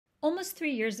Almost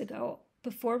 3 years ago,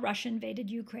 before Russia invaded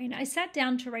Ukraine, I sat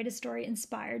down to write a story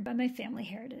inspired by my family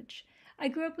heritage. I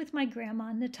grew up with my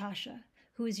grandma, Natasha,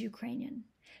 who is Ukrainian.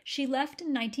 She left in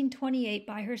 1928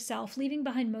 by herself, leaving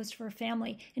behind most of her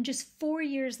family, and just 4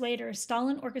 years later,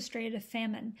 Stalin orchestrated a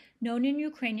famine, known in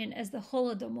Ukrainian as the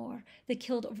Holodomor, that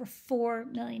killed over 4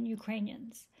 million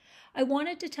Ukrainians. I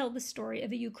wanted to tell the story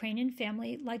of a Ukrainian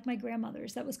family like my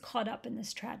grandmother's that was caught up in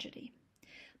this tragedy.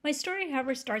 My story,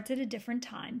 however, starts at a different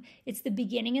time. It's the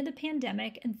beginning of the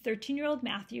pandemic, and 13-year-old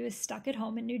Matthew is stuck at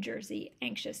home in New Jersey,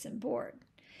 anxious and bored.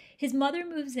 His mother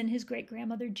moves in his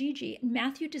great-grandmother Gigi, and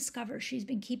Matthew discovers she's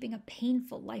been keeping a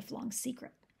painful, lifelong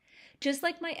secret. Just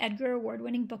like my Edgar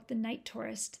Award-winning book, The Night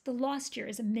Tourist, The Lost Year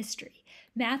is a mystery.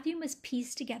 Matthew must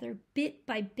piece together, bit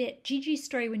by bit, Gigi's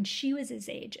story when she was his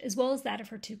age, as well as that of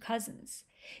her two cousins.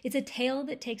 It's a tale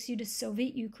that takes you to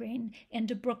Soviet Ukraine and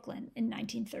to Brooklyn in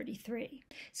 1933.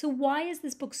 So why is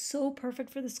this book so perfect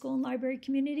for the school and library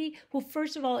community? Well,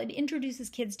 first of all, it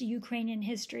introduces kids to Ukrainian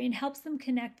history and helps them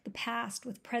connect the past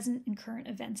with present and current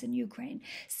events in Ukraine.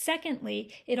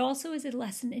 Secondly, it also is a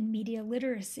lesson in media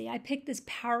literacy. I picked this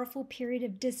powerful period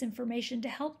of disinformation to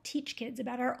help teach kids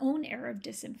about our own era of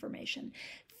disinformation.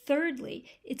 Thirdly,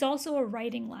 it's also a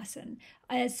writing lesson.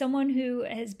 As someone who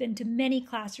has been to many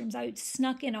classrooms, I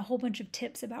snuck in a whole bunch of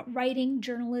tips about writing,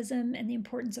 journalism, and the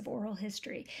importance of oral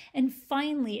history. And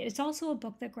finally, it's also a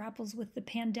book that grapples with the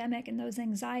pandemic and those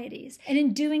anxieties. And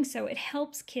in doing so, it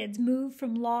helps kids move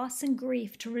from loss and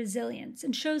grief to resilience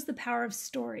and shows the power of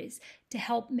stories to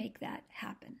help make that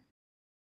happen.